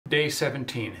Day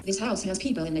 17. This house has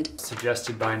people in it.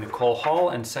 Suggested by Nicole Hall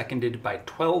and seconded by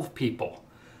 12 people.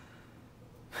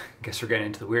 Guess we're getting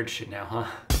into the weird shit now, huh?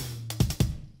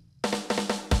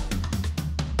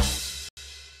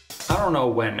 I don't know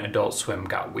when Adult Swim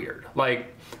got weird.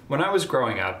 Like, when I was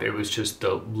growing up, it was just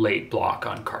the late block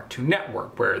on Cartoon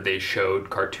Network where they showed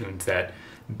cartoons that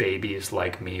babies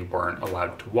like me weren't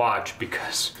allowed to watch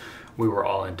because we were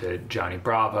all into Johnny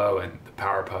Bravo and the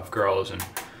Powerpuff Girls, and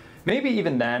maybe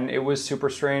even then it was super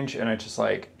strange and I just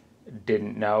like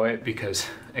didn't know it because,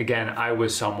 again, I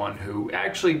was someone who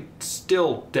actually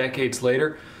still decades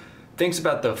later thinks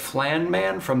about the Flan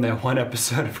Man from that one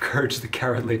episode of Courage the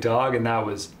Cowardly Dog, and that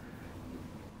was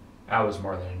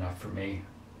more than enough for me.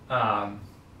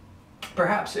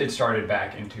 Perhaps it started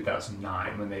back in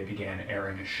 2009 when they began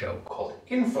airing a show called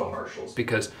Infomercials,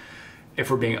 because if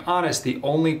we're being honest, the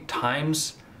only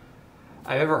times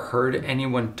I've ever heard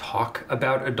anyone talk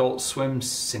about Adult Swim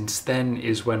since then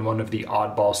is when one of the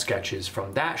oddball sketches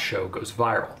from that show goes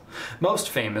viral. Most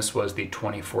famous was the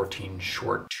 2014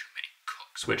 short Too Many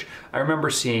Cooks, which I remember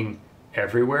seeing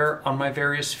everywhere on my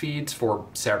various feeds for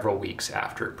several weeks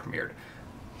after it premiered.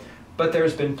 But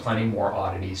there's been plenty more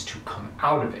oddities to come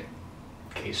out of it.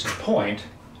 Case in point,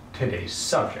 today's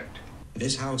subject.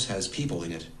 This house has people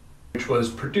in it. Which was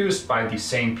produced by the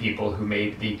same people who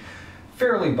made the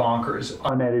fairly bonkers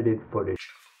unedited footage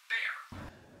of a bear.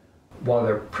 While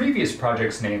their previous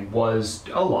project's name was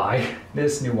a lie,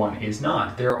 this new one is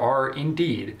not. There are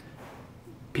indeed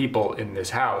people in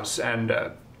this house and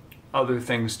other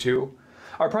things too.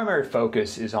 Our primary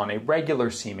focus is on a regular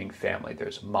seeming family.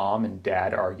 There's mom and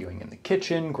dad arguing in the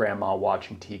kitchen, grandma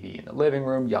watching TV in the living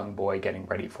room, young boy getting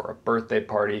ready for a birthday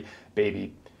party,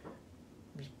 baby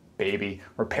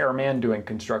repairman doing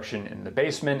construction in the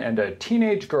basement, and a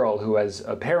teenage girl who has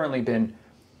apparently been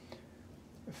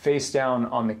face down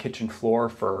on the kitchen floor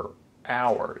for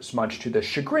hours, much to the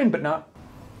chagrin but not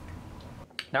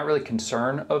really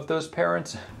concern of those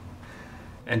parents,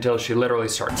 until she literally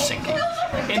starts sinking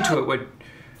into it. Would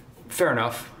fair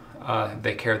enough,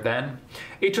 they cared then.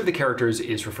 Each of the characters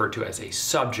is referred to as a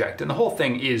subject, and the whole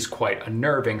thing is quite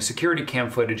unnerving. Security cam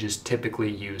footage is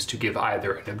typically used to give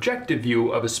either an objective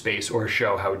view of a space or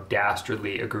show how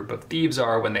dastardly a group of thieves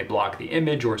are when they block the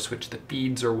image or switch the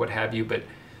feeds or what have you, but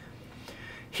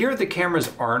here the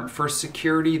cameras aren't for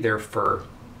security, they're for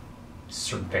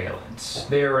surveillance.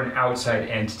 They're an outside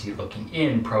entity looking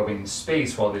in, probing the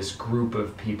space while this group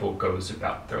of people goes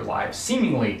about their lives,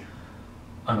 seemingly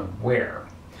unaware.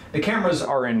 The cameras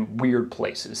are in weird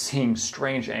places, seeing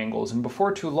strange angles, and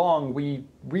before too long we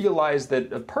realize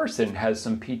that a person has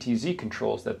some PTZ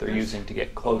controls that they're using to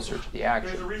get closer to the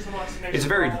action. It's a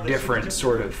very different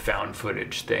sort of found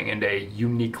footage thing and a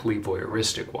uniquely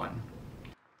voyeuristic one.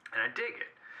 And I dig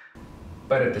it.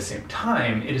 But at the same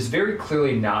time, it is very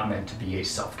clearly not meant to be a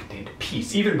self-contained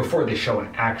piece. Even before they show an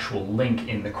actual link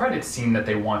in the credits scene that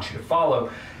they want you to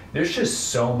follow, there's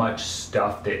just so much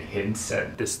stuff that hints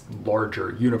at this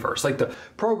larger universe. Like the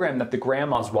program that the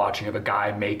grandma's watching of a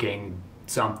guy making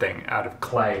something out of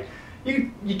clay.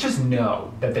 You just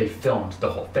know that they filmed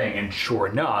the whole thing, and sure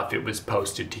enough, it was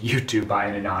posted to YouTube by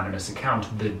an anonymous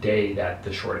account the day that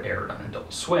the short aired on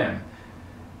Adult Swim.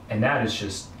 And that is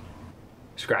just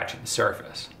scratching the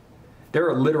surface. There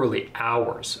are literally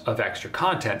hours of extra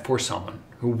content for someone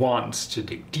who wants to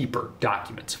dig deeper.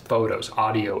 Documents, photos,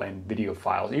 audio, and video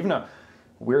files. Even a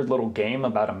weird little game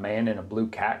about a man in a blue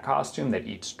cat costume that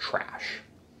eats trash.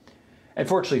 And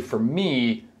fortunately for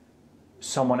me,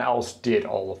 someone else did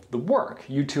all of the work.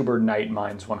 YouTuber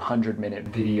Nightmind's 100-minute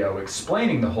video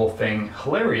explaining the whole thing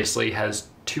hilariously has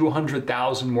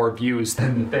 200,000 more views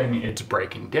than the thing it's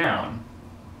breaking down.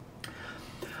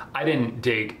 I didn't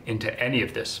dig into any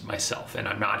of this myself, and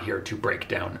I'm not here to break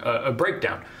down a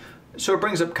breakdown. So it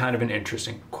brings up kind of an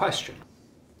interesting question.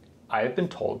 I have been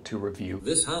told to review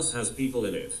This house has people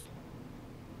in it.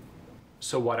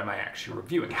 So what am I actually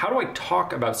reviewing? How do I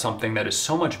talk about something that is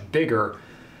so much bigger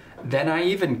than I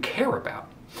even care about?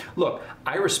 Look,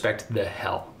 I respect the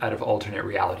hell out of alternate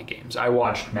reality games. I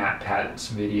watched Matt Patton's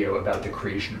video about the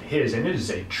creation of his, and it is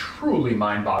a truly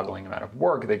mind-boggling amount of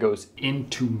work that goes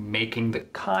into making the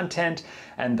content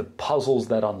and the puzzles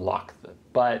that unlock them.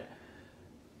 But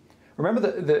remember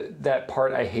that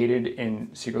part I hated in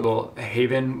Secret Little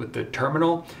Haven with the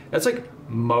terminal? That's like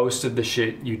most of the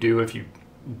shit you do if you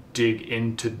dig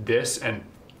into this, and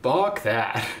fuck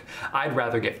that. I'd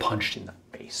rather get punched in the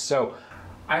face. So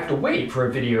I have to wait for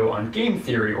a video on game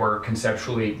theory or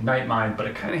conceptually Nightmind, but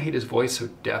I kind of hate his voice, so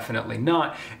definitely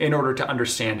not, in order to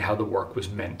understand how the work was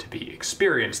meant to be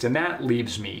experienced, and that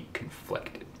leaves me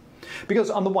conflicted. Because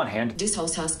on the one hand, This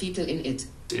house has people in it.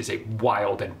 Is a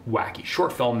wild and wacky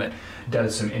short film that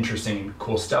does some interesting,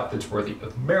 cool stuff that's worthy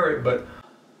of merit, but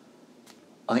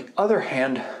on the other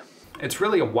hand, it's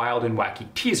really a wild and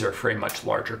wacky teaser for a much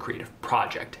larger creative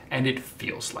project, and it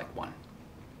feels like one.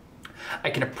 I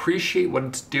can appreciate what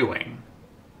it's doing,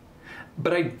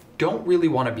 but I don't really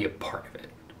want to be a part of it.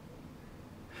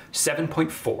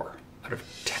 7.4 out of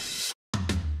 10.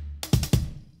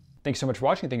 Thanks so much for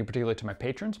watching. Thank you particularly to my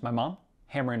patrons, my mom,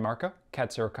 Hammer and Marco,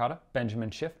 Kat Siricata, Benjamin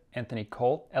Schiff, Anthony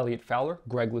Cole, Elliot Fowler,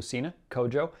 Greg Lucina,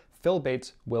 Kojo, Phil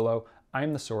Bates, Willow,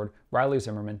 I'm the Sword, Riley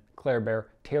Zimmerman, Claire Bear,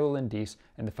 Taylor Lindeese,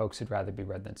 and the folks who'd rather be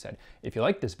read than said. If you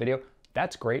like this video,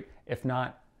 that's great. If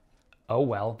not, oh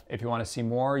well. If you want to see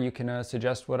more, you can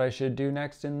suggest what I should do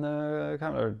next in the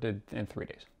comment, or in 3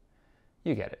 days.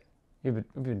 You get it. We've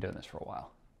been doing this for a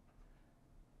while.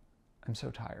 I'm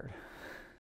so tired.